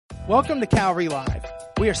Welcome to Calvary Live.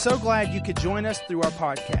 We are so glad you could join us through our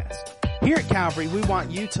podcast. Here at Calvary, we want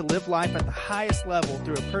you to live life at the highest level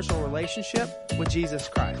through a personal relationship with Jesus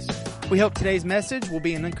Christ. We hope today's message will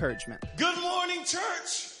be an encouragement. Good morning,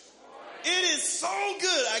 church. It is so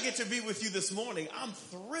good I get to be with you this morning. I'm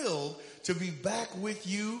thrilled to be back with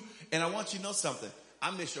you. And I want you to know something.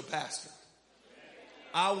 I miss your pastor.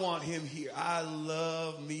 I want him here. I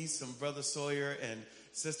love me some Brother Sawyer and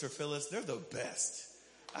Sister Phyllis. They're the best.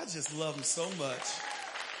 I just love them so much.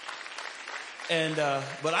 And,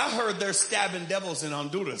 but I heard they're stabbing devils in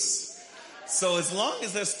Honduras. So as long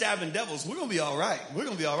as they're stabbing devils, we're going to be all right. We're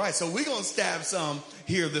going to be all right. So we're going to stab some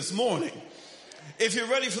here this morning. If you're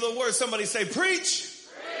ready for the word, somebody say, preach.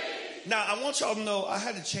 Preach. Now, I want y'all to know I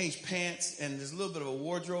had to change pants, and there's a little bit of a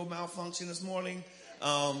wardrobe malfunction this morning.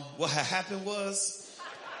 What had happened was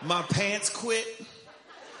my pants quit.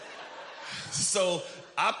 So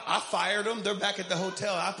I fired them. They're back at the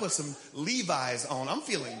hotel. I put some Levi's on. I'm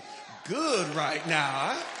feeling good right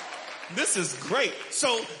now. This is great.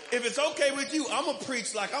 So if it's okay with you, I'm going to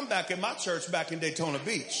preach like I'm back in my church back in Daytona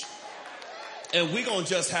Beach. And we're going to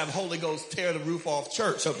just have Holy Ghost tear the roof off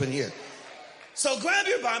church up in here. So grab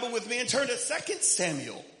your Bible with me and turn to 2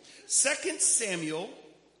 Samuel. 2 Samuel.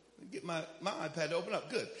 Get my iPad to open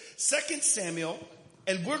up. Good. 2 Samuel.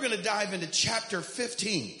 And we're going to dive into chapter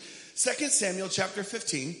 15. 2 Samuel chapter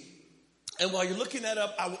 15. And while you're looking that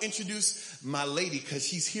up, I will introduce my lady because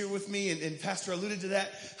she's here with me. And Pastor alluded to that.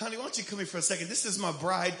 Honey, why don't you come here for a second? This is my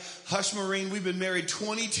bride, Hush Marine. We've been married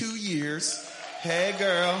 22 years. Hey,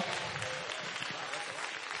 girl.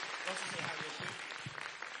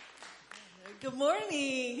 Good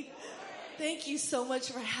morning. Thank you so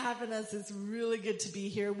much for having us. It's really good to be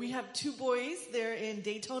here. We have two boys. They're in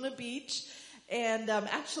Daytona Beach. And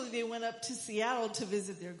actually, they went up to Seattle to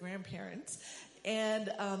visit their grandparents. And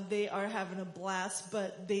they are having a blast.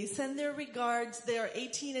 But they send their regards. They are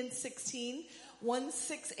 18 and 16. One's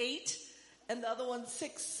 6'8", and the other one's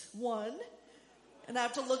 6'1". And I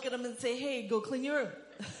have to look at them and say, hey, go clean your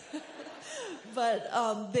room.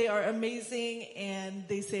 But they are amazing, and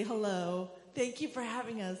they say hello. Thank you for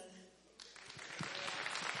having us.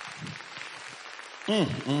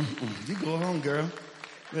 You go home, girl.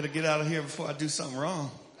 Better get out of here before I do something wrong.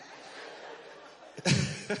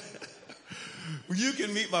 You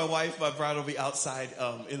can meet my wife. My bride will be outside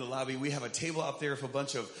in the lobby. We have a table out there with a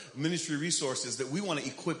bunch of ministry resources that we want to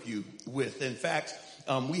equip you with. In fact,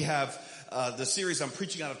 we have the series I'm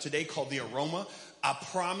preaching out of today called The Aroma. I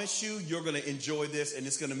promise you, you're going to enjoy this, and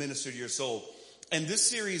it's going to minister to your soul. And this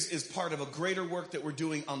series is part of a greater work that we're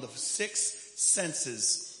doing on the 6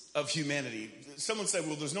 senses of humanity. Someone said,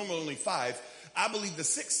 well, there's normally only 5. I believe the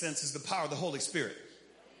 6th sense is the power of the Holy Spirit.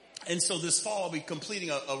 And so this fall, I'll be completing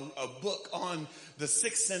a book on the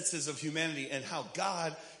 6 senses of humanity and how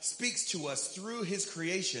God speaks to us through his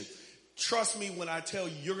creation. Trust me when I tell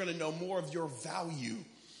you, you're going to know more of your value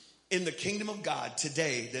in the kingdom of God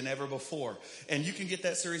today than ever before. And you can get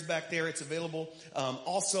that series back there. It's available.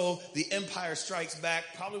 Also, The Empire Strikes Back,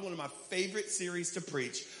 probably one of my favorite series to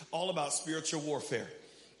preach, all about spiritual warfare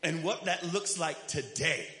and what that looks like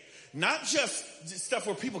today. Not just stuff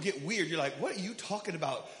where people get weird. You're like, what are you talking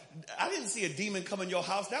about? I didn't see a demon come in your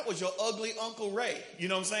house. That was your ugly Uncle Ray. You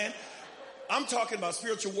know what I'm saying? I'm talking about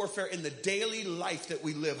spiritual warfare in the daily life that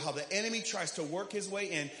we live, how the enemy tries to work his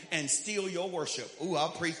way in and steal your worship. Ooh, I'll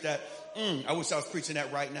preach that. I wish I was preaching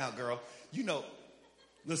that right now, girl. You know,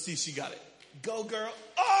 let's see if she got it. Go, girl.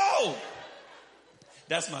 Oh!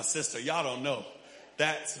 That's my sister. Y'all don't know.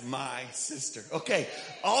 That's my sister. Okay.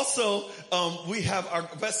 Also, we have our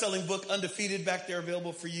best-selling book, Undefeated, back there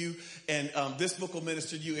available for you. And this book will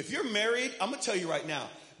minister to you. If you're married, I'm going to tell you right now,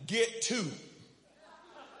 get 2.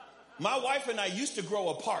 My wife and I used to grow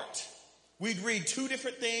apart. We'd read 2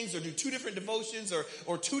 different things or do 2 different devotions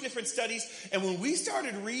or 2 different studies. And when we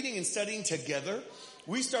started reading and studying together,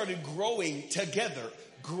 we started growing together.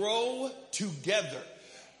 Grow together.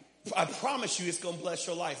 I promise you it's going to bless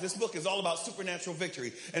your life. This book is all about supernatural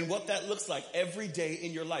victory and what that looks like every day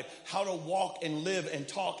in your life. How to walk and live and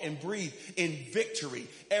talk and breathe in victory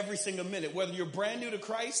every single minute. Whether you're brand new to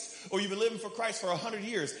Christ or you've been living for Christ for 100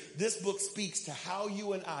 years, this book speaks to how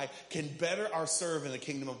you and I can better our serve in the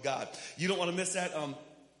kingdom of God. You don't want to miss that. I'll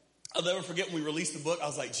never forget when we released the book. I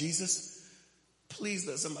was like, Jesus, please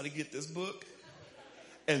let somebody get this book.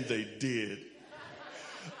 And they did.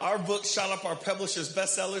 Our book shot up our publisher's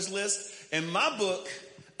bestsellers list, and my book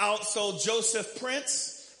outsold Joseph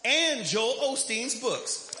Prince and Joel Osteen's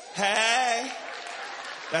books. Hey,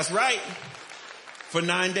 that's right. For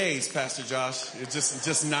 9 days, Pastor Josh. It's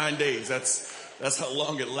just 9 days. That's how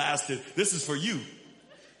long it lasted. This is for you,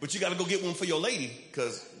 but you got to go get one for your lady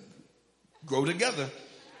because Grow together.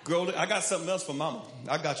 I got something else for mama.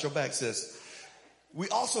 I got your back, sis. We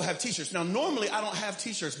also have t-shirts. Now, normally I don't have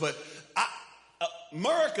t-shirts, but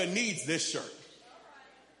America needs this shirt.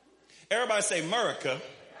 Everybody say, America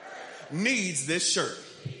needs this shirt.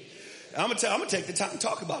 I'm going to take the time to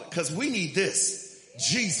talk about it because we need this.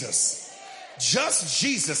 Jesus. Just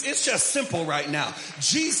Jesus. It's just simple right now.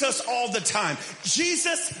 Jesus all the time.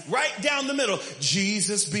 Jesus right down the middle.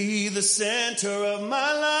 Jesus be the center of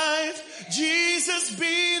my life. Jesus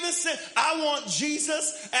be the center. I want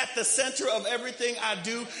Jesus at the center of everything I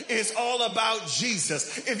do. It's all about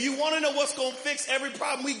Jesus. If you want to know what's going to fix every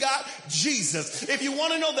problem we got, Jesus. If you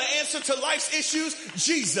want to know the answer to life's issues,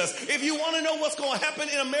 Jesus. If you want to know what's going to happen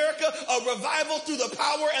in America, a revival through the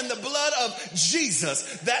power and the blood of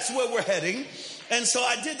Jesus. That's where we're heading. And so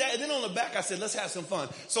I did that. And then on the back, I said, let's have some fun.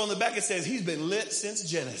 So on the back, it says, he's been lit since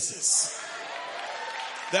Genesis.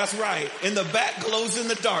 That's right. And the back glows in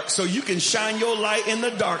the dark. So you can shine your light in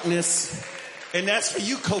the darkness. And that's for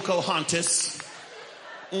you, Coco Hontus.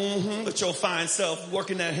 With your fine self,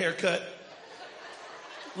 working that haircut.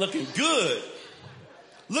 Looking good.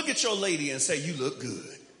 Look at your lady and say, you look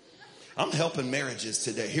good. I'm helping marriages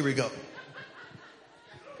today. Here we go.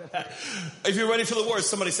 If you're ready for the word,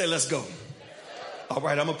 somebody say, let's go. All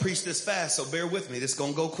right, I'm going to preach this fast, so bear with me. This is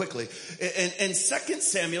going to go quickly. In 2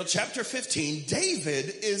 Samuel chapter 15,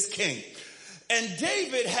 David is king. And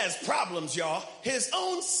David has problems, y'all. His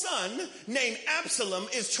own son named Absalom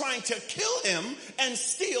is trying to kill him and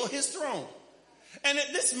steal his throne. And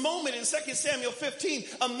at this moment in 2 Samuel 15,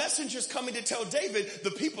 a messenger's coming to tell David,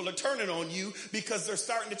 the people are turning on you because they're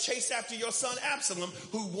starting to chase after your son Absalom,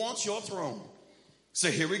 who wants your throne. So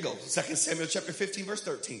here we go. 2 Samuel chapter 15, verse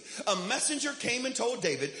 13. A messenger came and told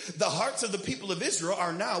David, the hearts of the people of Israel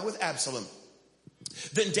are now with Absalom.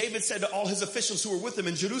 Then David said to all his officials who were with him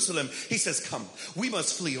in Jerusalem, he says, come, we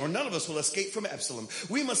must flee, or none of us will escape from Absalom.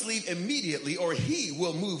 We must leave immediately, or he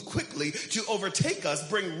will move quickly to overtake us,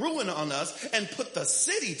 bring ruin on us, and put the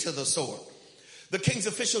city to the sword. The king's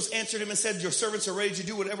officials answered him and said, your servants are ready to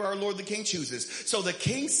do whatever our lord the king chooses. So the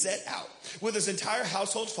king set out with his entire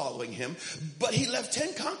household following him, but he left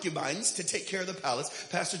 10 concubines to take care of the palace.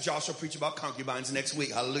 Pastor Josh will preach about concubines next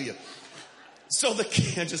week. Hallelujah. So the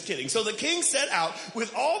king, I'm just kidding. So the king set out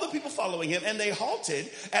with all the people following him, and they halted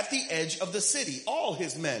at the edge of the city. All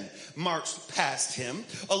his men marched past him,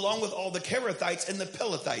 along with all the Kerethites and the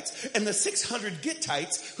Pelethites, and the 600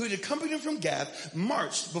 Gittites who had accompanied him from Gath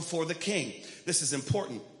marched before the king. This is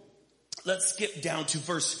important. Let's skip down to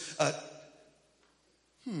verse,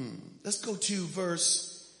 let's go to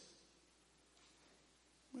verse,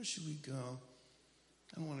 where should we go?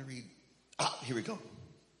 I want to read, here we go.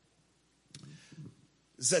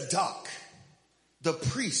 Zadok, the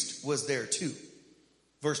priest, was there too.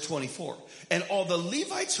 Verse 24. And all the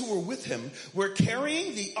Levites who were with him were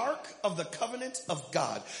carrying the ark of the covenant of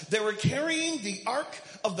God. They were carrying the ark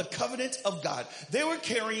of the covenant of God. They were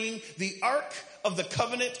carrying the ark of the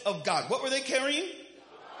covenant of God. What were they carrying?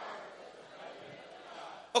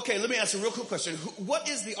 Okay, let me ask a real quick question. What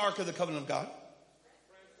is the ark of the covenant of God?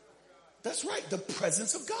 That's right, the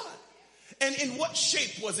presence of God. And in what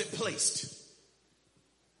shape was it placed?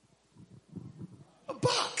 A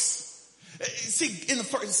box. I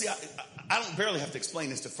don't barely have to explain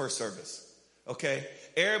this to first service. Okay?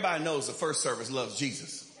 Everybody knows the first service loves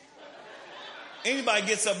Jesus. Anybody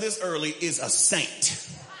gets up this early is a saint.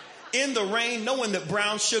 In the rain, knowing that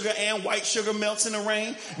brown sugar and white sugar melts in the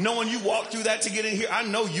rain, knowing you walk through that to get in here, I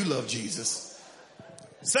know you love Jesus.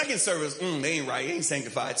 Second service, they ain't right, they ain't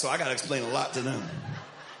sanctified, so I got to explain a lot to them.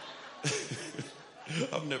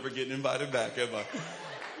 I'm never getting invited back, am I?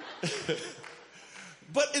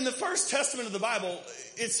 But in the First Testament of the Bible,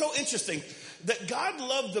 it's so interesting that God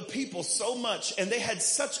loved the people so much, and they had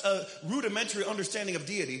such a rudimentary understanding of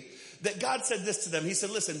deity, that God said this to them. He said,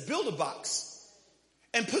 listen, build a box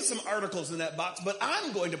and put some articles in that box, but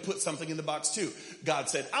I'm going to put something in the box too. God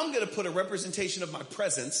said, I'm going to put a representation of my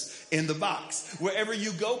presence in the box. Wherever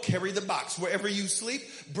you go, carry the box. Wherever you sleep,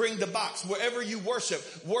 bring the box. Wherever you worship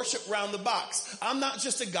around the box. I'm not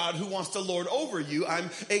just a God who wants to lord over you. I'm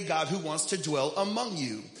a God who wants to dwell among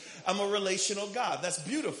you. I'm a relational God. That's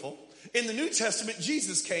beautiful. In the New Testament,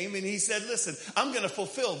 Jesus came and he said, listen, I'm going to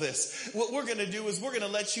fulfill this. What we're going to do is we're going to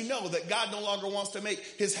let you know that God no longer wants to make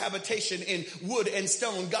his habitation in wood and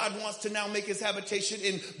stone. God wants to now make his habitation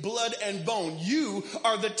in blood and bone. You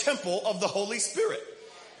are the temple of the Holy Spirit.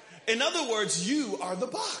 In other words, you are the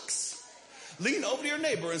box. Lean over to your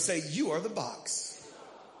neighbor and say, you are the box.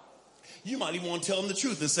 You might even want to tell them the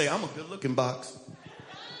truth and say, I'm a good looking box.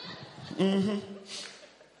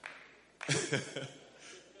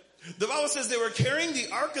 The Bible says they were carrying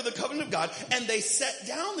the ark of the covenant of God, and they set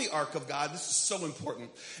down the ark of God. This is so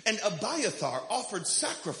important. And Abiathar offered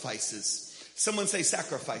sacrifices. Someone say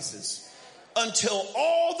sacrifices. Until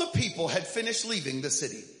all the people had finished leaving the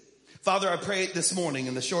city. Father, I pray this morning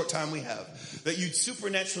in the short time we have that you'd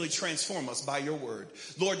supernaturally transform us by your word.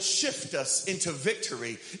 Lord, shift us into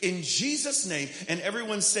victory in Jesus' name. And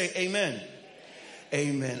everyone say amen.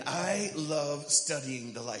 Amen. I love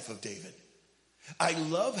studying the life of David. I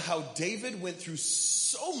love how David went through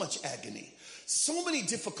so much agony, so many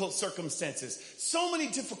difficult circumstances, so many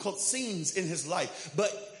difficult scenes in his life,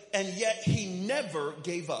 and yet he never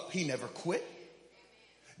gave up. He never quit.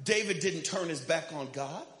 David didn't turn his back on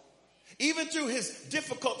God. Even through his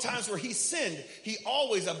difficult times where he sinned, he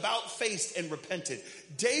always about-faced and repented.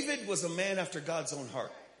 David was a man after God's own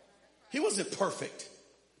heart. He wasn't perfect,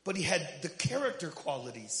 but he had the character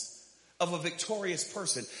qualities of a victorious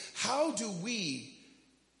person. How do we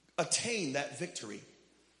attain that victory?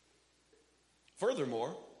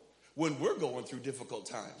 Furthermore, when we're going through difficult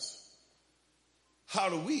times, how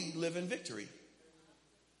do we live in victory?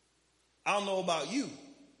 I don't know about you,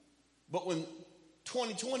 but when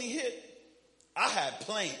 2020 hit, I had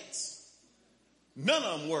plans. None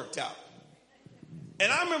of them worked out.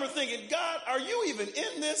 And I remember thinking, God, are you even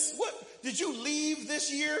in this? What? Did you leave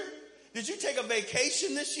this year? Did you take a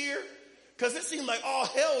vacation this year? Because it seemed like all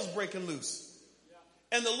hell's breaking loose.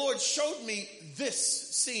 And the Lord showed me this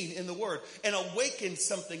scene in the Word and awakened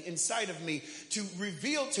something inside of me to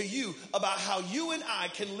reveal to you about how you and I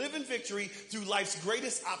can live in victory through life's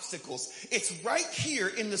greatest obstacles. It's right here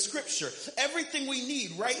in the Scripture. Everything we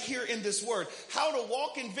need right here in this Word. How to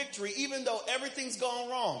walk in victory even though everything's gone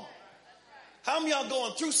wrong. How many of y'all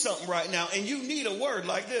going through something right now and you need a word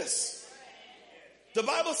like this? The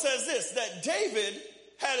Bible says this, that David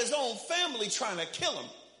had his own family trying to kill him.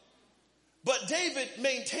 But David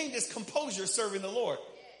maintained his composure serving the Lord.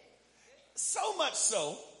 So much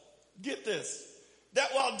so, get this, that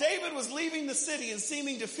while David was leaving the city in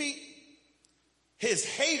seeming defeat, his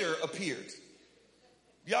hater appeared.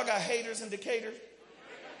 Y'all got haters in Decatur?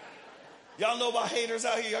 Y'all know about haters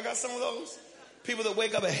out here? Y'all got some of those? People that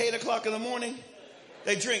wake up at 8 o'clock in the morning,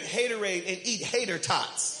 they drink haterade and eat hater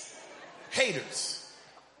tots. Haters.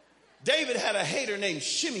 David had a hater named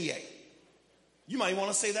Shimei. You might want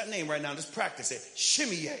to say that name right now. Just practice it.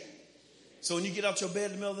 Shimei. So when you get out your bed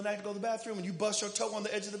in the middle of the night to go to the bathroom and you bust your toe on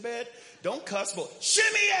the edge of the bed, don't cuss, but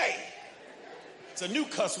Shimei. It's a new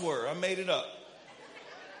cuss word. I made it up.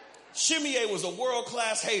 Shimei was a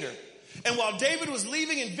world-class hater. And while David was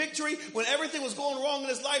leaving in victory, when everything was going wrong in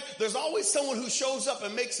his life, there's always someone who shows up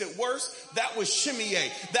and makes it worse. That was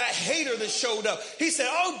Shimei, that hater that showed up. He said,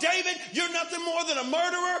 oh, David, you're nothing more than a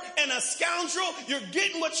murderer and a scoundrel. You're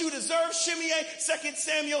getting what you deserve, Shimei. 2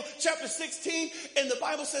 Samuel chapter 16. And the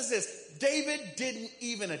Bible says this, David didn't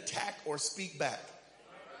even attack or speak back.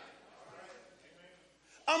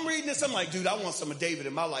 I'm reading this. I'm like, dude, I want some of David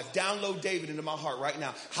in my life. Download David into my heart right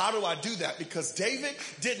now. How do I do that? Because David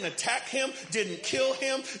didn't attack him, didn't kill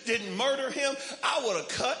him, didn't murder him. I would have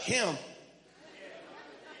cut him.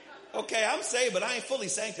 Okay, I'm saved, but I ain't fully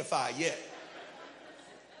sanctified yet.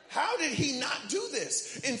 How did he not do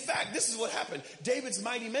this? In fact, this is what happened. David's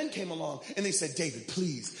mighty men came along and they said, David,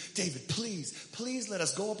 please let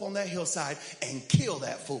us go up on that hillside and kill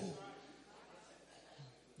that fool.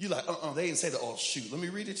 You're like, they didn't say that. Oh, shoot. Let me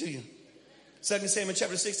read it to you. 2 Samuel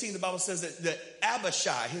chapter 16, the Bible says that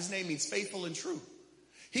Abishai, his name means faithful and true.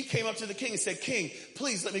 He came up to the king and said, King,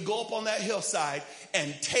 please let me go up on that hillside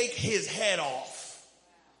and take his head off.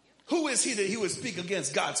 Who is he that he would speak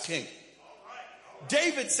against God's king?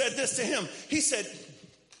 David said this to him. He said,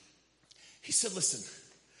 listen,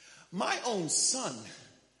 my own son,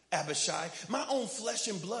 Abishai, my own flesh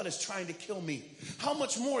and blood is trying to kill me. How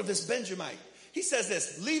much more this Benjamite? He says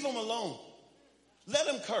this, leave him alone. Let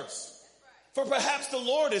him curse. For perhaps the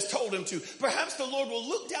Lord has told him to. Perhaps the Lord will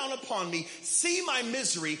look down upon me, see my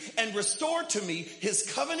misery, and restore to me his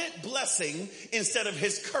covenant blessing instead of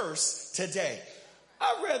his curse today.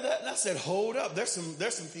 I read that and I said, hold up. There's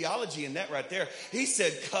some theology in that right there. He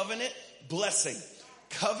said covenant blessing.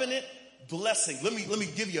 Covenant blessing. Let me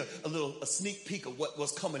give you a sneak peek of what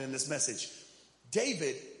was coming in this message.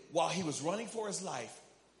 David, while he was running for his life,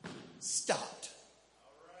 stopped,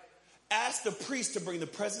 asked the priest to bring the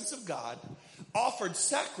presence of God, offered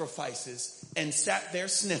sacrifices, and sat there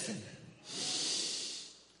sniffing.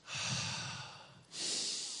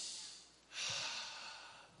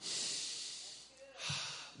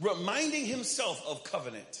 Reminding himself of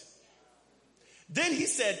covenant. Then he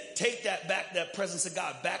said, take that back, that presence of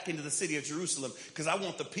God back into the city of Jerusalem, because I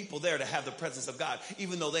want the people there to have the presence of God,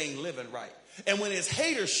 even though they ain't living right. And when his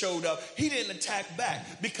haters showed up, he didn't attack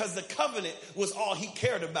back because the covenant was all he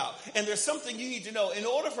cared about. And there's something you need to know. In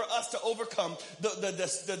order for us to overcome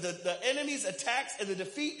the enemy's attacks and the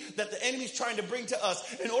defeat that the enemy's trying to bring to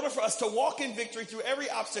us, in order for us to walk in victory through every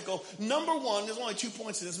obstacle, number one, there's only 2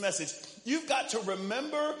 points in this message. You've got to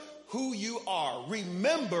remember who you are.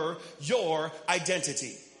 Remember your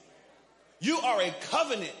identity. You are a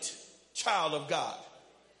covenant child of God.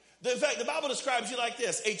 In fact, the Bible describes you like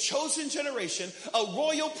this: a chosen generation, a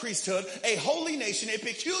royal priesthood, a holy nation, a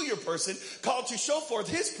peculiar person called to show forth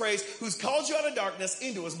his praise, who's called you out of darkness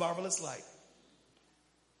into his marvelous light.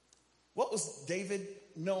 What was David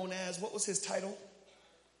known as? What was his title?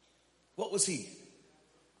 What was he?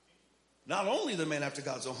 Not only the man after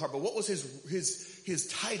God's own heart, but what was his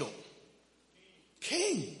title?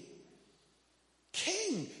 King.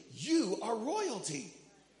 King. You are royalty.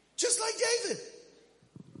 Just like David.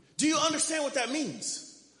 Do you understand what that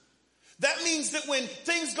means? That means that when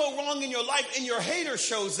things go wrong in your life and your hater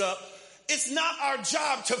shows up, it's not our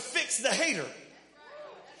job to fix the hater.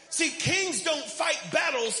 See, kings don't fight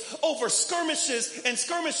battles over skirmishes and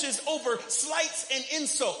skirmishes over slights and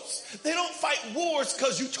insults. They don't fight wars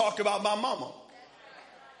because you talked about my mama.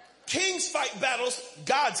 Kings fight battles,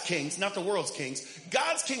 God's kings, not the world's kings.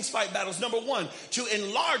 God's kings fight battles, number one, to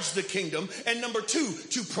enlarge the kingdom, and number two,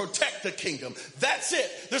 to protect the kingdom. That's it.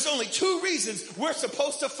 There's only 2 reasons we're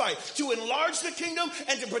supposed to fight: to enlarge the kingdom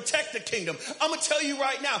and to protect the kingdom. I'm going to tell you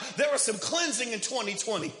right now, there was some cleansing in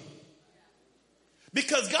 2020.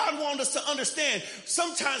 Because God wanted us to understand,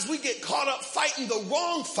 sometimes we get caught up fighting the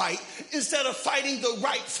wrong fight instead of fighting the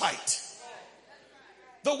right fight.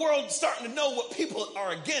 The world's starting to know what people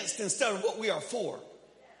are against instead of what we are for.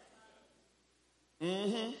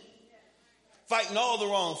 Fighting all the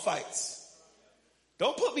wrong fights.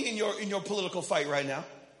 Don't put me in your political fight right now.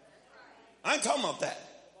 I ain't talking about that.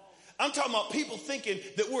 I'm talking about people thinking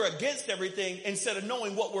that we're against everything instead of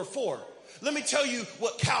knowing what we're for. Let me tell you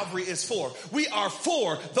what Calvary is for. We are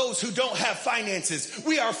for those who don't have finances.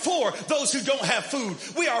 We are for those who don't have food.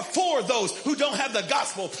 We are for those who don't have the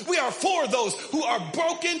gospel. We are for those who are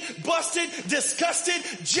broken, busted, disgusted,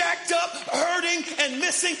 jacked up, hurting, and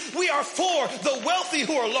missing. We are for the wealthy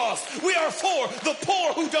who are lost. We are for the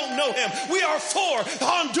poor who don't know him. We are for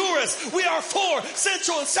Honduras. We are for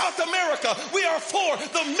Central and South America. We are for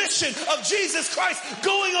the mission of Jesus Christ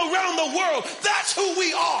going around the world. That's who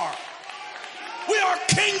we are. We are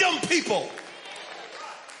kingdom people.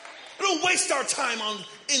 We don't waste our time on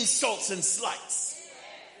insults and slights.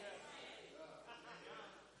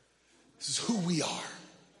 This is who we are.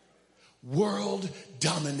 World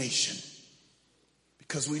domination.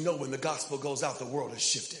 Because we know when the gospel goes out, the world is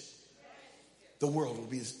shifted. The world will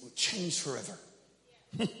be changed forever.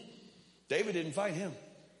 David didn't fight him.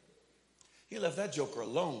 He left that joker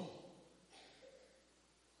alone.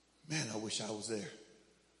 Man, I wish I was there.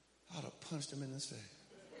 I'd have punched him in his face.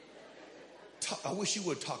 I wish you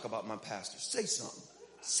would talk about my pastor. Say something.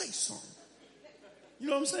 Say something. You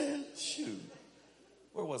know what I'm saying? Shoot.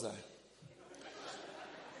 Where was I?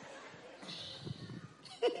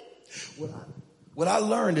 What I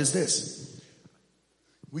learned is this.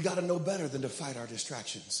 We got to know better than to fight our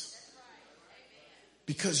distractions.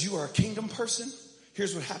 Because you are a kingdom person,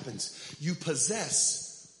 here's what happens. You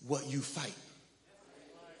possess what you fight.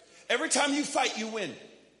 Every time you fight, you win.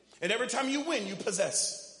 And every time you win, you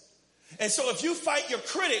possess. And so if you fight your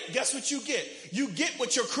critic, guess what you get? You get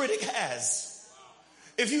what your critic has.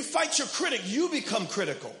 If you fight your critic, you become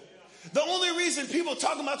critical. The only reason people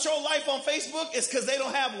talk about your life on Facebook is because they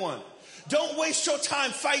don't have one. Don't waste your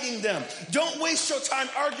time fighting them. Don't waste your time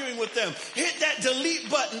arguing with them. Hit that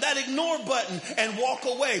delete button, that ignore button, and walk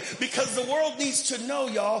away. Because the world needs to know,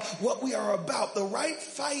 y'all, what we are about. The right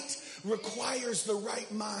fight requires the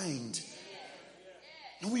right mind.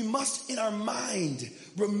 And we must, in our mind,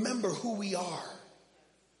 remember who we are.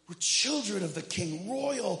 We're children of the King,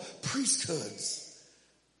 royal priesthoods.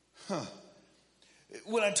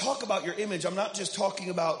 When I talk about your image, I'm not just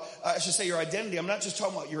talking about, I should say your identity. I'm not just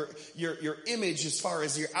talking about your image as far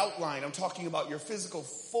as your outline. I'm talking about your physical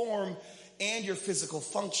form and your physical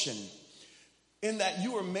function. In that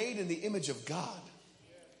you are made in the image of God.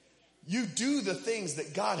 You do the things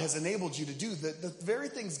that God has enabled you to do, the very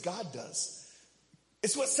things God does.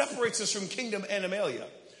 It's what separates us from Kingdom and Amelia,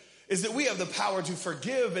 is that we have the power to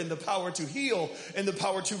forgive and the power to heal and the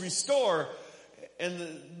power to restore, and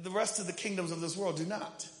the rest of the kingdoms of this world do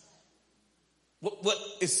not. What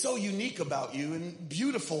is so unique about you and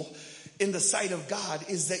beautiful in the sight of God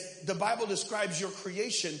is that the Bible describes your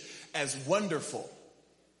creation as wonderful.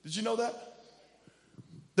 Did you know that?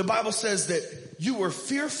 The Bible says that you were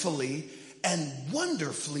fearfully and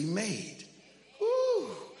wonderfully made. Ooh,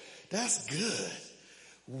 that's good.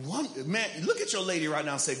 Man, look at your lady right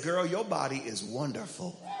now and say, girl, your body is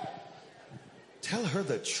wonderful. Tell her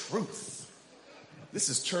the truth. This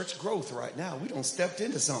is church growth right now. We don't stepped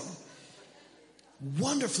into something.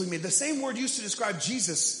 Wonderfully made. The same word used to describe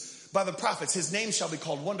Jesus by the prophets. His name shall be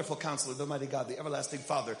called Wonderful Counselor, the Mighty God, the Everlasting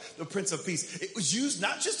Father, the Prince of Peace. It was used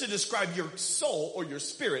not just to describe your soul or your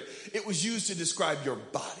spirit. It was used to describe your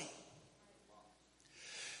body.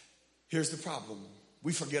 Here's the problem.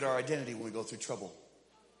 We forget our identity when we go through trouble.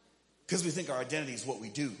 Because we think our identity is what we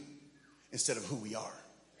do instead of who we are.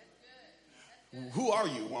 Who are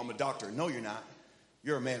you? Well, I'm a doctor. No, you're not.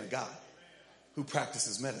 You're a man of God who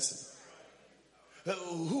practices medicine.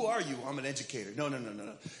 Who are you? I'm an educator. No.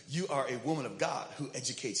 You are a woman of God who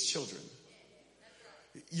educates children.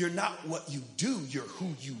 You're not what you do. You're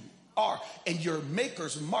who you are. And your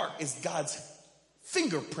maker's mark is God's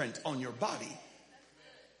fingerprint on your body.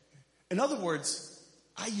 In other words,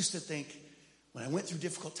 I used to think when I went through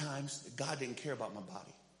difficult times that God didn't care about my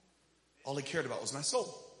body. All he cared about was my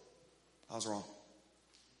soul. I was wrong.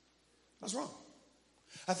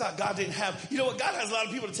 I thought God didn't have, you know what? God has a lot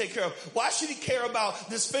of people to take care of. Why should he care about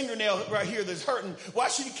this fingernail right here that's hurting? Why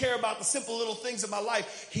should he care about the simple little things in my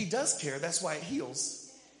life? He does care. That's why it heals.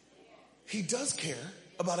 He does care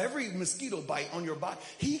about every mosquito bite on your body.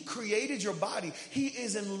 He created your body. He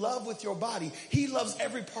is in love with your body. He loves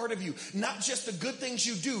every part of you, not just the good things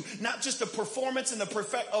you do, not just the performance and the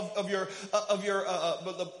perfection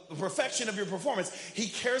of your performance. He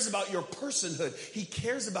cares about your personhood. He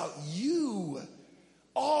cares about you,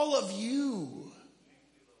 all of you.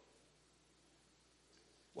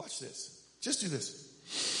 Watch this. Just do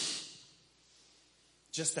this.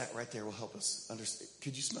 Just that right there will help us understand.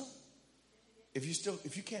 Could you smell?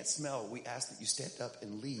 If you can't smell, we ask that you stand up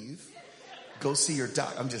and leave. Go see your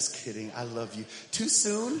doc. I'm just kidding. I love you. Too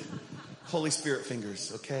soon? Holy Spirit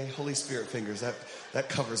fingers, okay? Holy Spirit fingers. That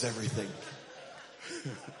covers everything.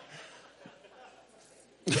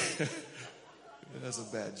 That's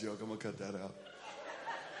a bad joke. I'm going to cut that out.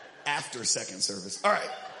 After second service. All right.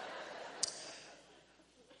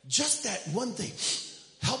 Just that one thing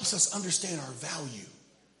helps us understand our value.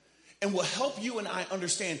 And will help you and I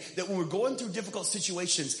understand that when we're going through difficult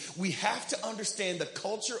situations, we have to understand the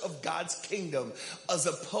culture of God's kingdom as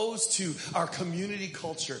opposed to our community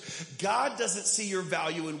culture. God doesn't see your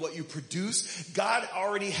value in what you produce. God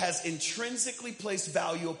already has intrinsically placed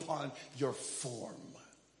value upon your form,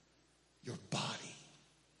 your body.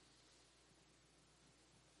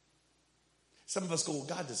 Some of us go, well,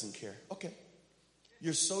 God doesn't care. Okay.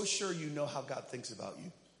 You're so sure you know how God thinks about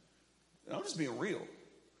you. And I'm just being real.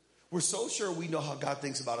 We're so sure we know how God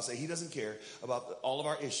thinks about us that he doesn't care about all of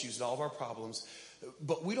our issues and all of our problems,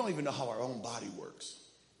 but we don't even know how our own body works.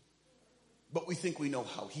 But we think we know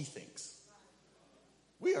how he thinks.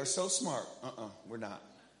 We are so smart. We're not.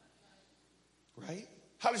 Right?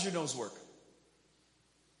 How does your nose work?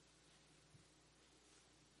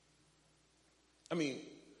 I mean,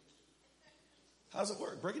 how does it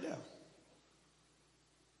work? Break it down.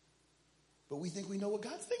 But we think we know what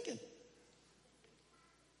God's thinking.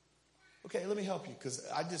 Okay, let me help you because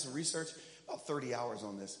I did some research, about 30 hours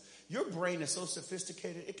on this. Your brain is so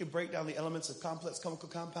sophisticated, it can break down the elements of complex chemical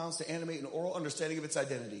compounds to animate an oral understanding of its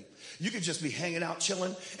identity. You could just be hanging out,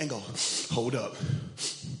 chilling, and go, hold up.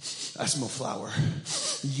 I smell flour,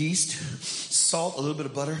 yeast, salt, a little bit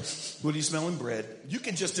of butter. What are you smelling? Bread. You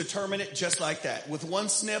can just determine it just like that. With one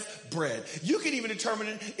sniff, bread. You can even determine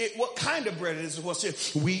what kind of bread it is. What's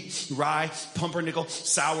it? Wheat, rye, pumpernickel,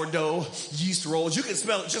 sourdough, yeast rolls. You can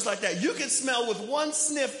smell it just like that. You can smell with one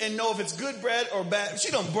sniff and know if it's good bread or bad. She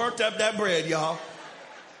done burnt up that bread, y'all.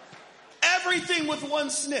 Everything with one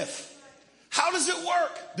sniff. How does it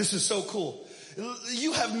work? This is so cool.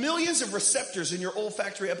 You have millions of receptors in your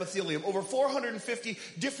olfactory epithelium, over 450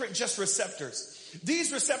 different just receptors.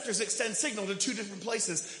 These receptors extend signal to two different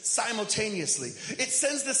places simultaneously. It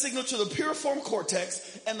sends the signal to the piriform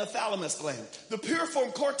cortex and the thalamus gland. The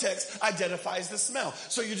piriform cortex identifies the smell.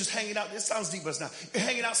 So you're just hanging out. It sounds deep, but it's not. You're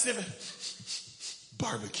hanging out sniffing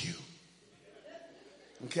barbecue.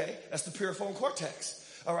 Okay? That's the piriform cortex.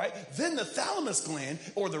 All right. Then the thalamus gland,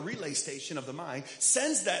 or the relay station of the mind,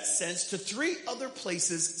 sends that sense to three other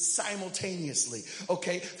places simultaneously.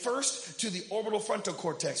 Okay. First to the orbital frontal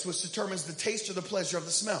cortex, which determines the taste or the pleasure of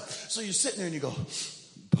the smell. So you're sitting there and you go,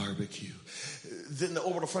 barbecue. Then the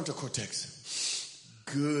orbital frontal cortex,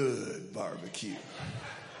 good barbecue.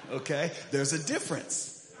 Okay. There's a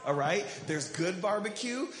difference. All right. There's good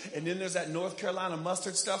barbecue. And then there's that North Carolina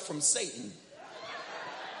mustard stuff from Satan.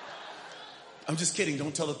 I'm just kidding.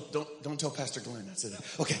 Don't tell Pastor Glenn I said that.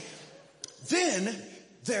 Okay. Then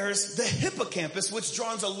there's the hippocampus, which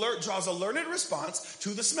draws a learned response to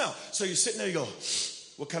the smell. So you're sitting there, you go,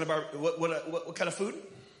 what kind of food?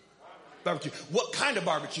 Barbecue. What kind of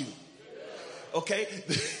barbecue? Okay.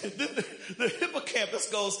 The hippocampus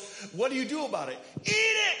goes, what do you do about it? Eat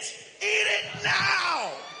it! Eat it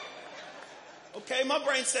now! Okay, my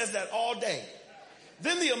brain says that all day.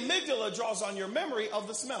 Then the amygdala draws on your memory of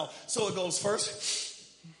the smell. So it goes first,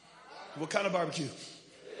 what kind of barbecue?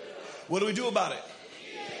 What do we do about it?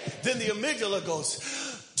 Then the amygdala goes,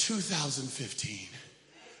 2015,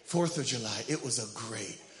 4th of July, it was a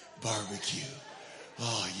great barbecue.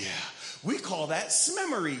 Oh yeah. We call that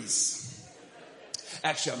smemories.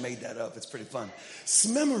 Actually, I made that up. It's pretty fun.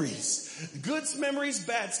 Smemories. Good memories,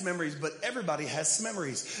 bad memories, but everybody has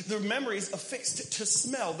memories. The memories affixed to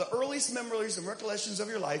smell. The earliest memories and recollections of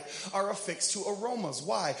your life are affixed to aromas.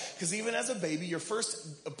 Why? Because even as a baby, your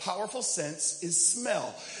first powerful sense is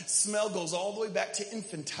smell. Smell goes all the way back to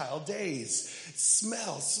infantile days.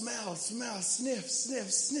 Smell, sniff, sniff,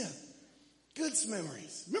 sniff. Good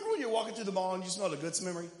memories. Remember when you're walking through the mall and you smelled a good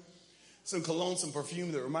memory? Some cologne, some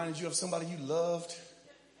perfume that reminded you of somebody you loved.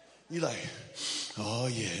 You're like, oh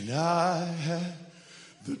yeah, and I had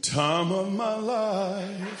the time of my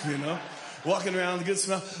life, you know, walking around the good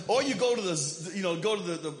smell. Or you go to the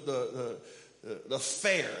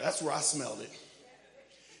fair. That's where I smelled it.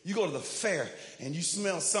 You go to the fair and you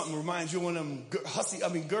smell something that reminds you of one of them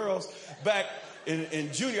girls back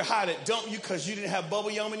in junior high that dumped you because you didn't have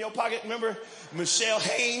bubble gum in your pocket. Remember Michelle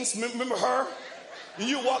Haynes? Remember her? And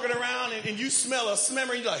you're walking around and you smell a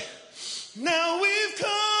smell, you're like, now we've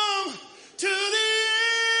come to the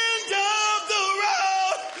end of the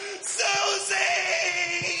road, Susie.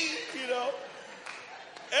 You know,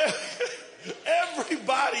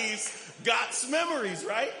 everybody's got memories,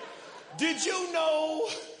 right? Did you know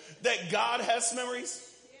that God has memories?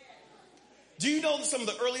 Do you know that some of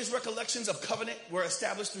the earliest recollections of covenant were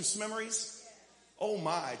established through memories? Oh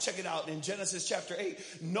my, check it out. In Genesis chapter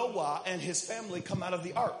 8, Noah and his family come out of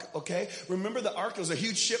the ark, okay? Remember the ark? It was a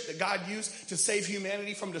huge ship that God used to save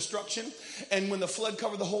humanity from destruction. And when the flood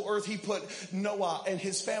covered the whole earth, he put Noah and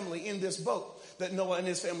his family in this boat that Noah and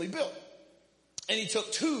his family built. And he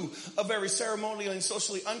took 2 of every ceremonially and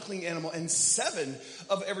socially unclean animal and 7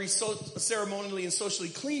 of every ceremonially and socially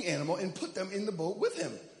clean animal and put them in the boat with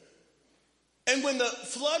him. And when the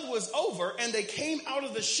flood was over and they came out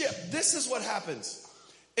of the ship, this is what happens.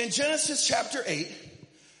 In Genesis chapter 8,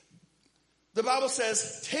 the Bible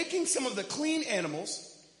says, taking some of the clean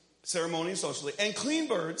animals, ceremonially and socially, and clean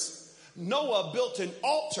birds, Noah built an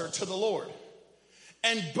altar to the Lord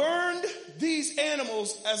and burned these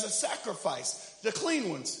animals as a sacrifice, the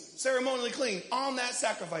clean ones, ceremonially clean, on that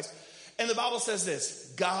sacrifice. And the Bible says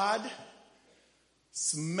this, God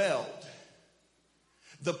smelled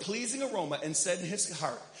the pleasing aroma and said in his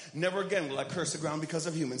heart, never again will I curse the ground because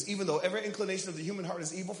of humans, even though every inclination of the human heart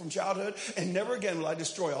is evil from childhood, and never again will I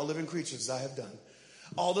destroy all living creatures as I have done.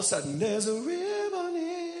 All of a sudden, there's a ribbon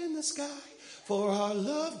in the sky for our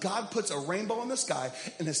love. God puts a rainbow in the sky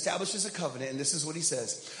and establishes a covenant, and this is what he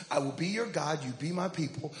says. I will be your God, you be my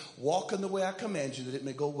people. Walk in the way I command you that it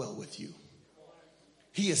may go well with you.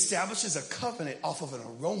 He establishes a covenant off of an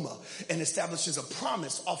aroma and establishes a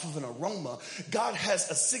promise off of an aroma. God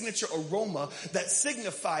has a signature aroma that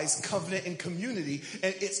signifies covenant and community,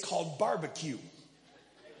 and it's called barbecue.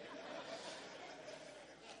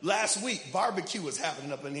 Last week, barbecue was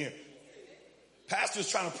happening up in here. Pastor's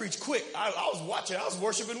trying to preach quick. I was watching. I was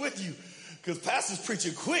worshiping with you because Pastor's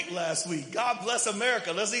preaching quick last week. God bless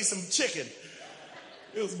America. Let's eat some chicken.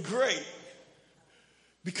 It was great.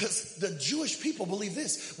 Because the Jewish people believe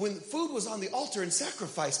this. When food was on the altar and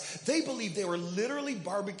sacrifice, they believed they were literally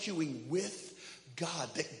barbecuing with God.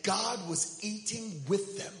 That God was eating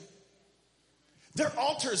with them. Their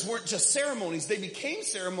altars weren't just ceremonies. They became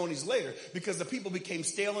ceremonies later because the people became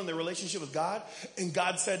stale in their relationship with God. And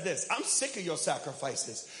God said this, I'm sick of your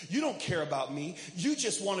sacrifices. You don't care about me. You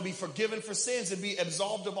just want to be forgiven for sins and be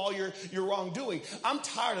absolved of all your wrongdoing. I'm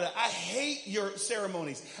tired of that. I hate your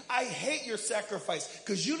ceremonies. I hate your sacrifice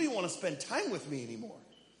because you don't want to spend time with me anymore.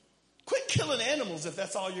 Quit killing animals if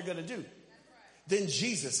that's all you're going to do. Then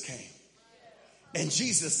Jesus came. And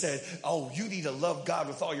Jesus said, oh, you need to love God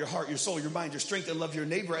with all your heart, your soul, your mind, your strength, and love your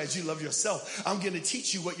neighbor as you love yourself. I'm going to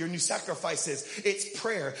teach you what your new sacrifice is. It's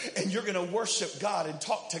prayer. And you're going to worship God and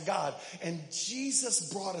talk to God. And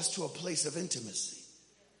Jesus brought us to a place of intimacy.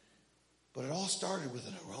 But it all started with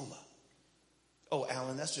an aroma. Oh,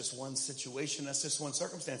 Alan, that's just one situation. That's just one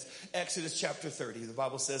circumstance. Exodus chapter 30, the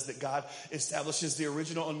Bible says that God establishes the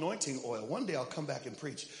original anointing oil. One day I'll come back and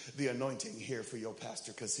preach the anointing here for your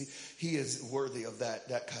pastor because he is worthy of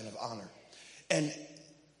that kind of honor. And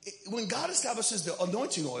when God establishes the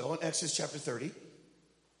anointing oil in Exodus chapter 30,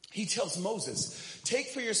 he tells Moses, take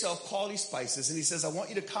for yourself quality spices. And he says, I want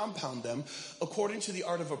you to compound them according to the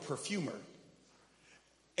art of a perfumer.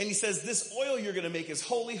 And he says, this oil you're going to make is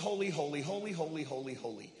holy, holy, holy, holy, holy, holy,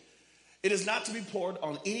 holy. It is not to be poured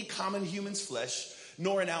on any common human's flesh,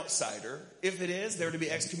 nor an outsider. If it is, they're to be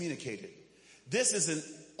excommunicated. This is an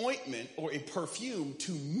ointment or a perfume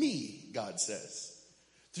to me, God says,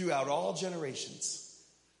 throughout all generations.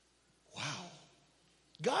 Wow.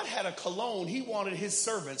 God had a cologne he wanted his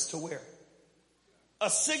servants to wear. A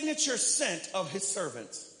signature scent of his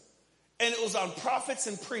servants. And it was on prophets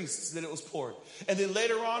and priests that it was poured. And then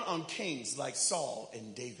later on kings like Saul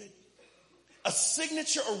and David. A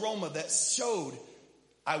signature aroma that showed,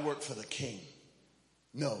 I work for the king.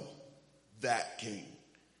 No, that king.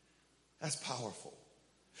 That's powerful.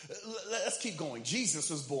 Let's keep going.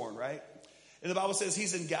 Jesus was born, right? And the Bible says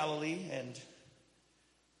he's in Galilee and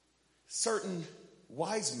certain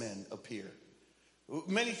wise men appear.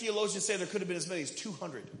 Many theologians say there could have been as many as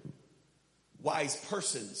 200 wise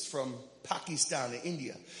persons from Pakistan and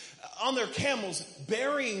India on their camels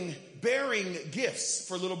bearing gifts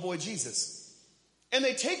for little boy Jesus. And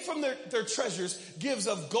they take from their treasures gifts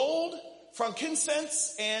of gold,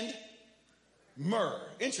 frankincense, and myrrh.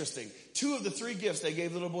 Interesting. 2 of the 3 gifts they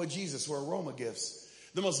gave little boy Jesus were aroma gifts.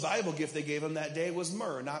 The most valuable gift they gave him that day was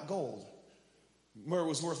myrrh, not gold. Myrrh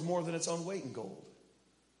was worth more than its own weight in gold.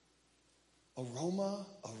 Aroma,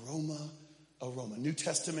 aroma, aroma. New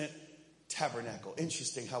Testament tabernacle.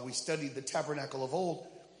 Interesting how we studied the tabernacle of old.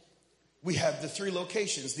 We have the 3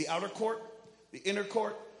 locations, the outer court, the inner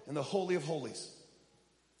court, and the Holy of Holies.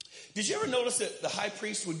 Did you ever notice that the high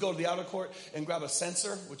priest would go to the outer court and grab a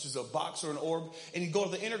censer, which is a box or an orb, and he'd go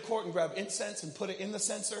to the inner court and grab incense and put it in the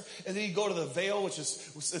censer, and then he'd go to the veil, which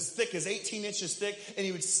was as thick as 18 inches thick, and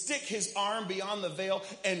he would stick his arm beyond the veil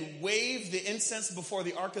and wave the incense before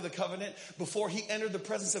the Ark of the Covenant. Before he entered the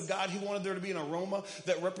presence of God, he wanted there to be an aroma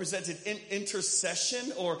that represented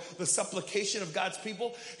intercession or the supplication of God's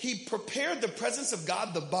people. He prepared the presence of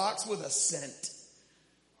God, the box, with a scent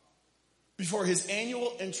before his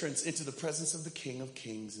annual entrance into the presence of the King of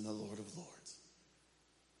Kings and the Lord of Lords.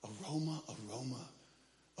 Aroma, aroma,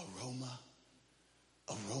 aroma,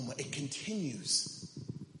 aroma. It continues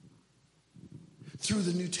through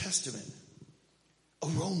the New Testament.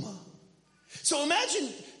 Aroma. So imagine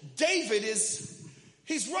David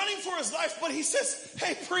he's running for his life, but he says,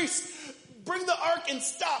 hey, priest, bring the ark and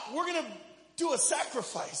stop. We're going to do a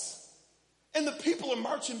sacrifice. And the people are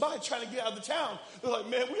marching by trying to get out of the town. They're like,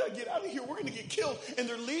 man, we got to get out of here. We're going to get killed. And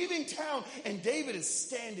they're leaving town. And David is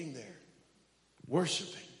standing there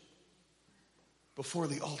worshiping before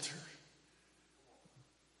the altar.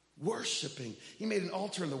 Worshiping. He made an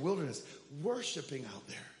altar in the wilderness. Worshiping out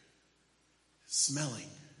there. Smelling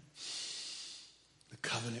the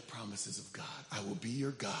covenant promises of God. I will be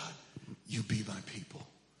your God. You be my people.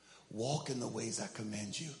 Walk in the ways I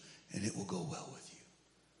command you, and it will go well with you.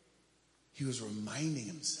 He was reminding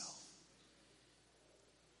himself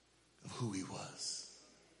of who he was.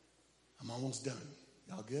 I'm almost done.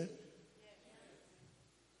 Y'all good?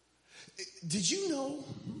 Did you know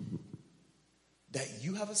that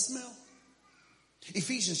you have a smell?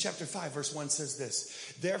 Ephesians chapter 5 verse 1 says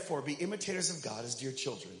this. Therefore be imitators of God as dear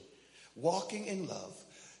children, walking in love,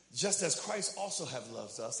 just as Christ also have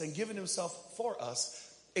loved us and given himself for us,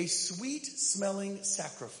 a sweet smelling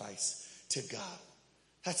sacrifice to God.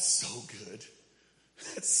 That's so good.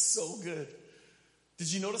 That's so good.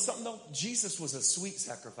 Did you notice something though? Jesus was a sweet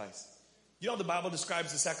sacrifice. You know the Bible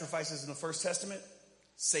describes the sacrifices in the First Testament?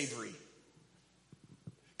 Savory.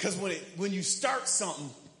 Because when you start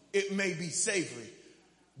something, it may be savory.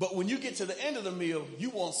 But when you get to the end of the meal,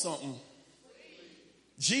 you want something.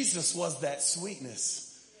 Jesus was that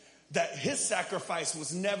sweetness. That his sacrifice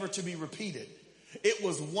was never to be repeated. It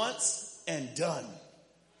was once and done.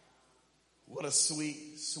 What a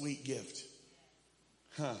sweet, sweet gift.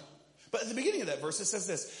 But at the beginning of that verse, it says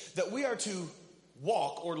this, that we are to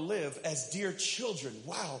walk or live as dear children.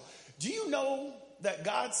 Wow. Do you know that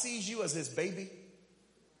God sees you as his baby?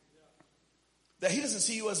 That he doesn't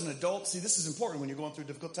see you as an adult. See, this is important when you're going through a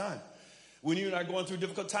difficult time. When you and I are going through a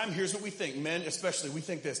difficult time, here's what we think. Men especially, we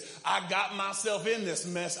think this. I got myself in this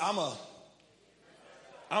mess. I'm going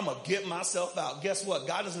to get myself out. Guess what?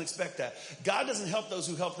 God doesn't expect that. God doesn't help those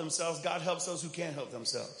who help themselves. God helps those who can't help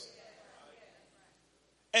themselves.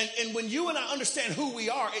 And when you and I understand who we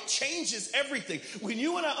are, it changes everything. When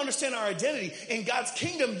you and I understand our identity in God's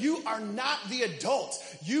kingdom, you are not the adult.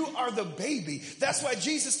 You are the baby. That's why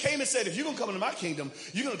Jesus came and said, if you're going to come into my kingdom,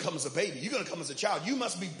 you're going to come as a baby. You're going to come as a child. You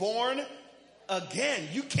must be born again.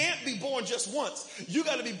 You can't be born just once. You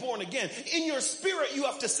got to be born again. In your spirit, you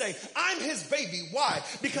have to say, I'm his baby. Why?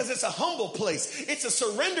 Because it's a humble place. It's a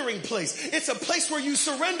surrendering place. It's a place where you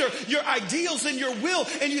surrender your ideals and your will.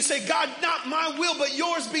 And you say, God, not my will, but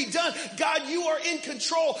yours be done. God, you are in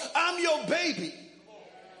control. I'm your baby.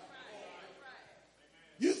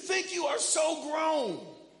 You think you are so grown.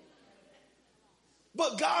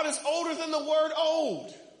 But God is older than the word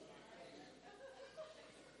old.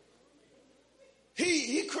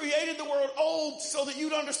 He created the word old so that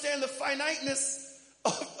you'd understand the finiteness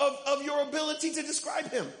of your ability to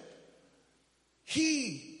describe him.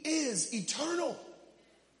 He is eternal.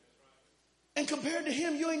 And compared to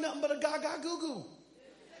him, you ain't nothing but a gaga goo-goo.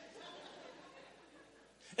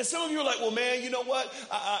 And some of you are like, well, man, you know what?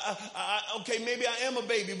 Okay, maybe I am a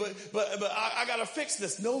baby, but I got to fix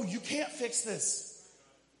this. No, you can't fix this.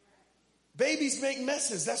 Babies make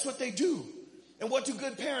messes. That's what they do. And what do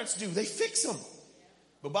good parents do? They fix them.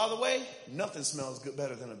 But by the way, nothing smells good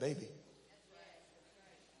better than a baby.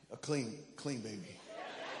 A clean baby.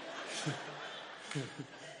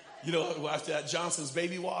 You know, after that Johnson's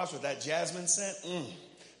baby wash with that jasmine scent,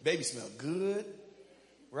 baby smell good,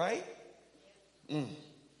 right? Do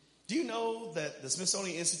you know that the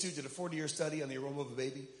Smithsonian Institute did a 40-year study on the aroma of a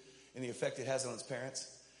baby and the effect it has on its parents?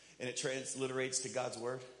 And it transliterates to God's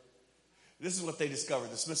word? This is what they discovered.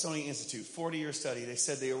 The Smithsonian Institute, 40-year study. They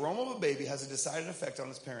said the aroma of a baby has a decided effect on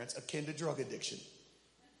its parents akin to drug addiction.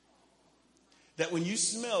 That when you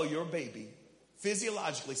smell your baby,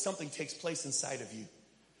 physiologically something takes place inside of you.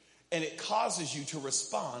 And it causes you to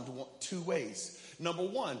respond two ways. Number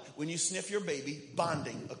one, when you sniff your baby,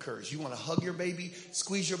 bonding occurs. You want to hug your baby,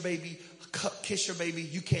 squeeze your baby, kiss your baby.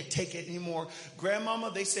 You can't take it anymore.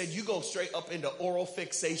 Grandmama, they said you go straight up into oral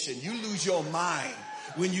fixation. You lose your mind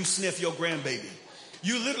when you sniff your grandbaby.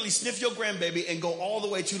 You literally sniff your grandbaby and go all the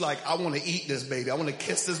way to like, I want to eat this baby. I want to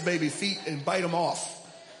kiss this baby's feet and bite them off.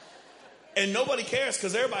 And nobody cares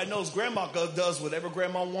because everybody knows grandma does whatever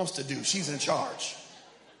grandma wants to do. She's in charge.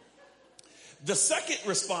 The second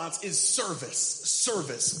response is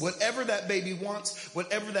service. Whatever that baby wants,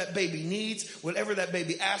 whatever that baby needs, whatever that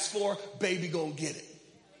baby asks for, baby gonna get it.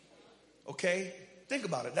 Okay? Think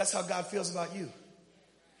about it. That's how God feels about you.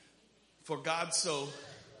 For God so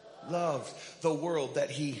loved the world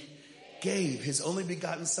that he gave his only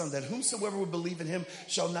begotten son, that whomsoever would believe in him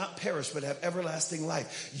shall not perish but have everlasting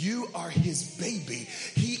life. You are his baby.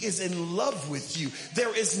 He is in love with you.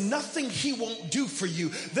 There is nothing he won't do for you.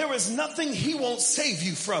 There is nothing he won't save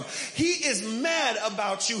you from. He is mad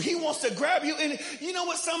about you. He wants to grab you. And you know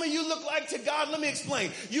what some of you look like to God? Let me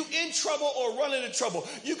explain. You in trouble or running into trouble.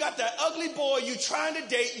 You got that ugly boy you trying to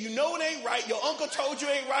date. You know it ain't right. Your uncle told you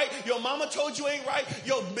ain't right. Your mama told you ain't right.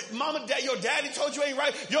 Your daddy told you ain't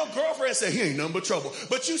right. Your girlfriend said he ain't nothing but trouble.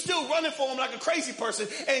 But you still running for him like a crazy person.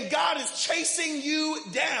 And God is chasing you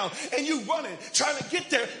down. And you running, trying to get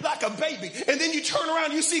there like a baby. And then you turn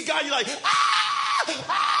around, you see God, you're like,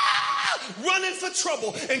 running for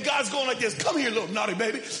trouble. And God's going like this. Come here, little naughty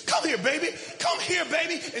baby. Come here, baby. Come here,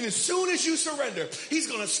 baby. And as soon as you surrender, he's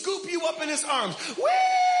going to scoop you up in his arms.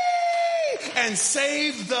 Whee! And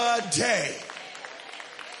save the day.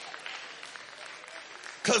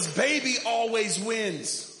 Because baby always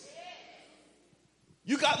wins.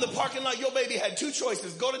 You got in the parking lot, your baby had two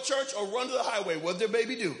choices. Go to church or run to the highway. What did their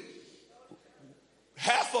baby do?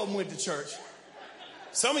 Half of them went to church.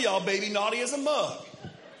 Some of y'all baby naughty as a mug.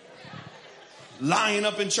 Lying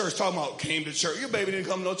up in church talking about came to church. Your baby didn't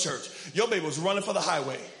come to no church. Your baby was running for the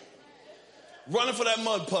highway. Running for that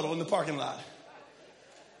mud puddle in the parking lot.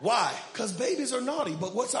 Why? Because babies are naughty.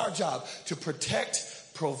 But what's our job? To protect,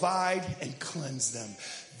 provide, and cleanse them.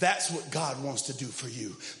 That's what God wants to do for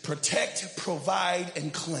you. Protect, provide,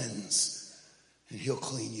 and cleanse. And he'll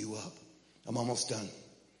clean you up. I'm almost done.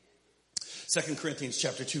 2 Corinthians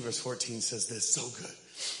chapter 2 verse 14 says this, so good.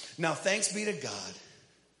 Now thanks be to God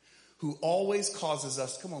who always causes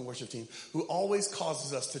us, come on worship team, who always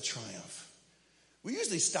causes us to triumph. We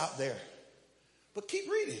usually stop there, but keep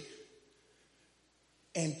reading.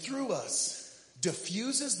 And through us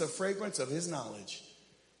diffuses the fragrance of his knowledge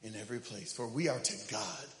in every place. For we are to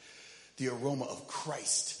God the aroma of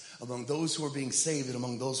Christ among those who are being saved and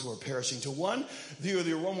among those who are perishing. To one,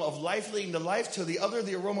 the aroma of life leading to life. To the other,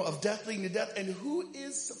 the aroma of death leading to death. And who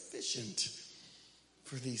is sufficient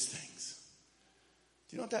for these things?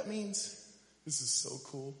 Do you know what that means? This is so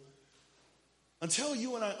cool. Until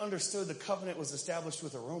you and I understood the covenant was established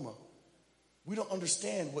with Aroma, we don't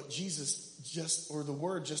understand what the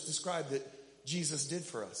word just described that Jesus did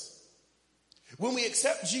for us. When we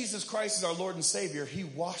accept Jesus Christ as our Lord and Savior, he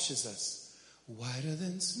washes us whiter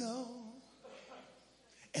than snow.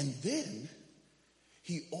 And then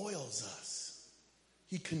he oils us.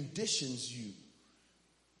 He conditions you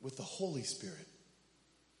with the Holy Spirit.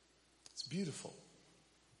 It's beautiful.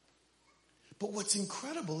 But what's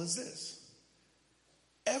incredible is this.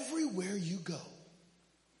 Everywhere you go,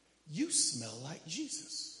 you smell like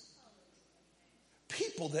Jesus.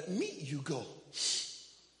 People that meet you go,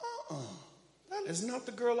 that is not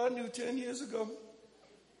the girl I knew 10 years ago.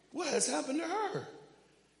 What has happened to her?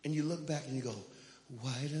 And you look back and you go,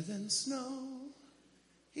 whiter than snow,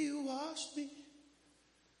 he washed me.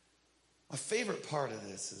 My favorite part of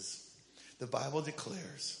this is the Bible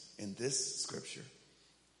declares in this scripture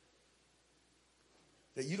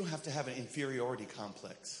that you don't have to have an inferiority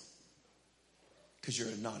complex because you're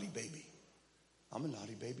a naughty baby. I'm a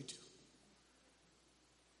naughty baby too.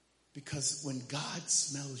 Because when God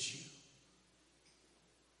smells you,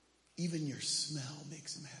 even your smell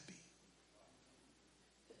makes him happy.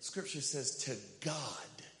 Scripture says to God,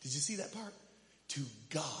 did you see that part? To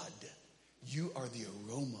God, you are the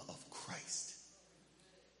aroma of Christ.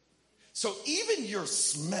 So even your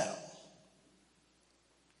smell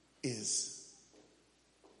is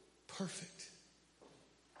perfect.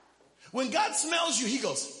 When God smells you, he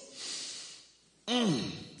goes,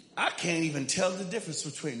 I can't even tell the difference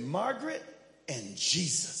between Margaret and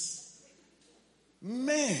Jesus.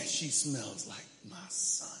 Man, she smells like my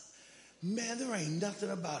son. Man, there ain't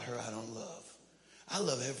nothing about her I don't love. I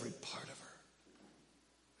love every part of her.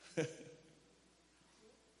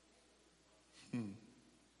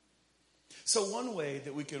 So one way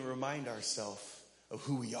that we can remind ourselves of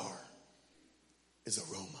who we are is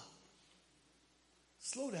aroma.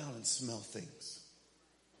 Slow down and smell things.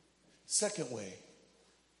 Second way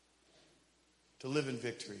to live in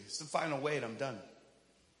victory. It's the final way and I'm done.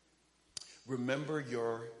 Remember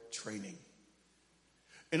your training.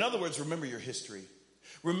 In other words, remember your history.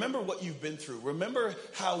 Remember what you've been through. Remember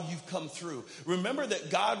how you've come through. Remember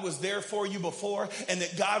that God was there for you before and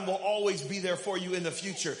that God will always be there for you in the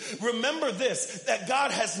future. Remember this, that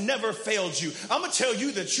God has never failed you. I'm going to tell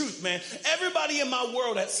you the truth, man. Everybody in my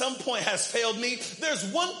world at some point has failed me. There's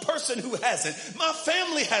one person who hasn't. My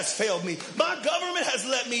family has failed me. My government has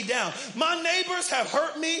let me down. My neighbors have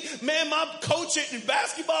hurt me. Man, my coach in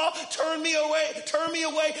basketball turned me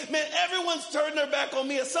away. Man, everyone's turned their back on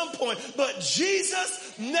me at some point. But Jesus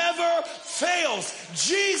never fails.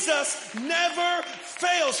 Jesus never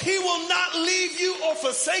fails. He will not leave you or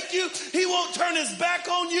forsake you. He won't turn his back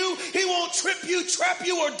on you. He won't trip you, trap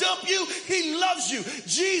you, or dump you. He loves you.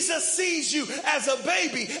 Jesus sees you as a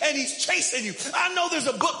baby and he's chasing you. I know there's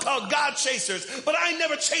a book called God Chasers, but I ain't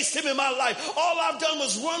never chased him in my life. All I've done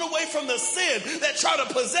was run away from the sin that tried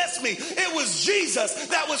to possess me. It was Jesus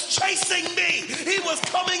that was chasing me. He was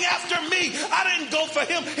coming after me. I didn't go for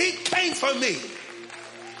him. He came for me.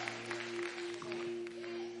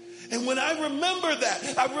 And when I remember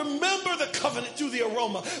that, I remember the covenant through the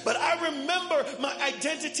aroma, but I remember my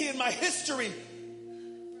identity and my history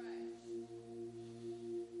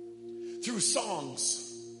through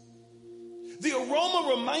songs. The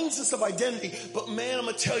aroma reminds us of identity, but man, I'm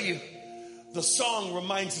going to tell you, the song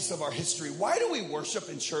reminds us of our history. Why do we worship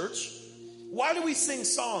in church? Why do we sing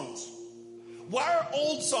songs? Why are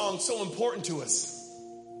old songs so important to us?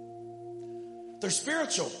 They're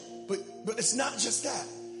spiritual, but it's not just that.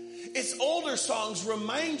 It's older songs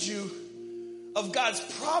remind you of God's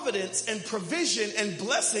providence and provision and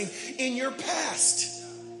blessing in your past.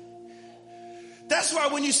 That's why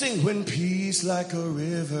when you sing, when peace like a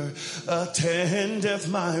river attendeth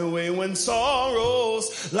my way, when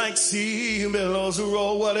sorrows like sea billows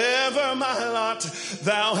roll, whatever my lot,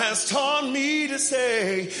 thou hast taught me to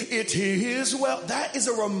say, it is well. That is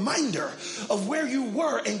a reminder of where you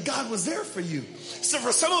were and God was there for you. So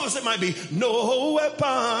for some of us it might be, no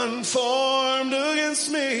weapon formed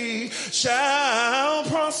against me shall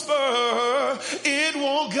prosper. It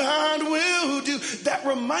won't, God will do. That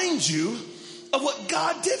reminds you of what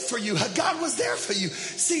God did for you, how God was there for you.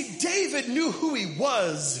 See, David knew who he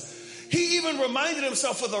was. He even reminded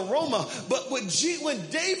himself of the aroma. But when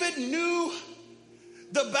David knew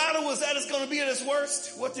the battle was at its going to be at its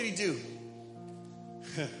worst, what did he do?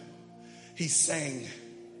 He sang.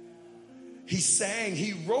 He sang.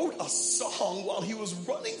 He wrote a song while he was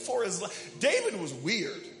running for his life. David was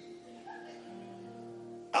weird.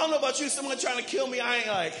 I don't know about you, someone trying to kill me, I ain't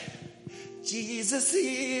like, Jesus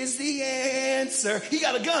is the answer. He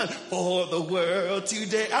got a gun for the world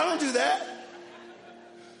today. I don't do that.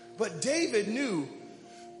 But David knew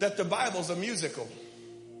that the Bible's a musical.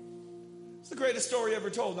 It's the greatest story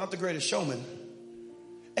ever told, not the greatest showman.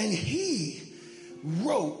 And he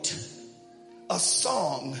wrote a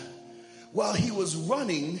song while he was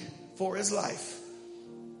running for his life.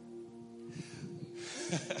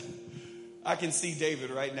 I can see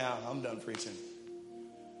David right now. I'm done preaching.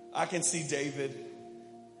 I can see David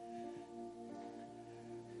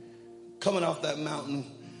coming off that mountain.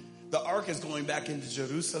 The ark is going back into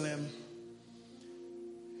Jerusalem.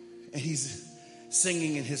 And he's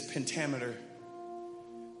singing in his pentameter.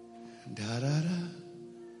 Da, da, da.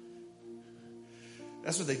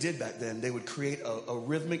 That's what they did back then. They would create a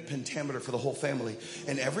rhythmic pentameter for the whole family.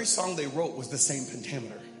 And every song they wrote was the same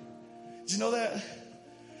pentameter. Did you know that?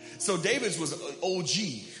 So David's was an OG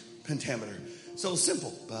pentameter. So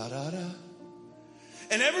simple. Ba-da-da.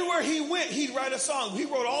 And everywhere he went, he'd write a song. He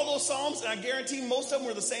wrote all those psalms, and I guarantee most of them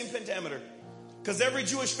were the same pentameter. Because every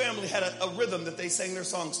Jewish family had a rhythm that they sang their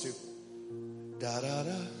songs to.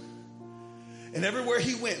 Da-da-da. And everywhere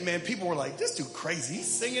he went, man, people were like, this dude crazy.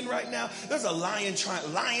 He's singing right now. There's a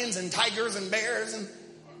lions and tigers and bears and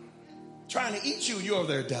trying to eat you. You're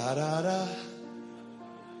over there. Da-da-da.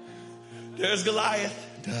 There's Goliath.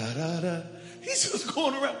 Da-da-da. He's just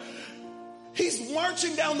going around. He's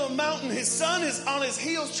marching down the mountain. His son is on his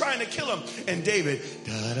heels trying to kill him. And David,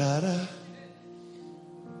 da-da-da.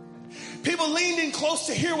 People leaned in close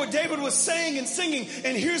to hear what David was saying and singing.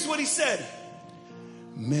 And here's what he said.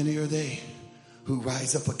 Many are they who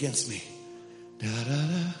rise up against me.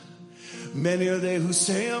 Da-da-da. Many are they who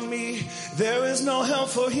say of me, there is no help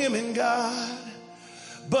for him in God.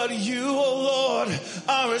 But you, O Lord,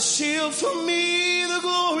 are a shield for me, the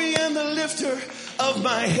glory and the lifter of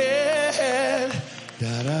my head.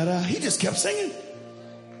 Da-da-da. He just kept singing.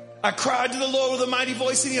 I cried to the Lord with a mighty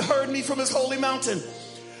voice, and he heard me from his holy mountain.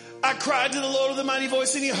 I cried to the Lord with a mighty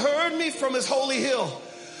voice, and he heard me from his holy hill.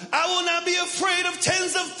 I will not be afraid of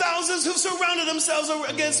tens of thousands who've surrounded themselves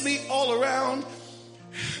against me all around.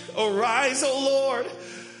 Arise, O Lord.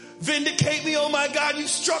 Vindicate me, O my God. You've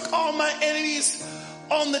struck all my enemies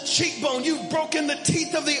on the cheekbone. You've broken the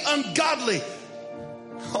teeth of the ungodly.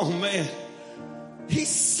 Oh, man. He's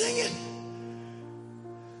singing.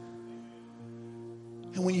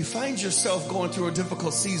 And when you find yourself going through a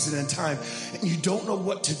difficult season in time and you don't know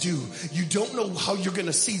what to do, you don't know how you're going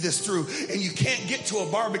to see this through, and you can't get to a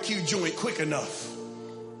barbecue joint quick enough.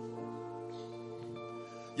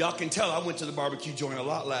 Y'all can tell I went to the barbecue joint a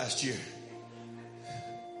lot last year.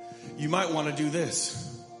 You might want to do this.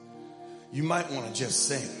 You might want to just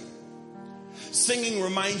sing. Singing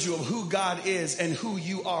reminds you of who God is and who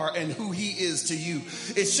you are and who he is to you.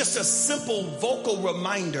 It's just a simple vocal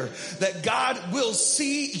reminder that God will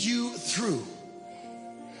see you through.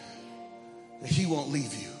 That he won't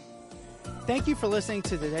leave you. Thank you for listening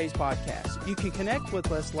to today's podcast. You can connect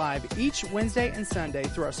with us live each Wednesday and Sunday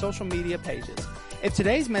through our social media pages. If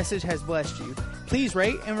today's message has blessed you, please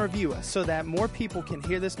rate and review us so that more people can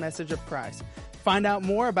hear this message of Christ. Find out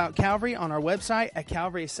more about Calvary on our website at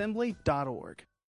calvaryassembly.org.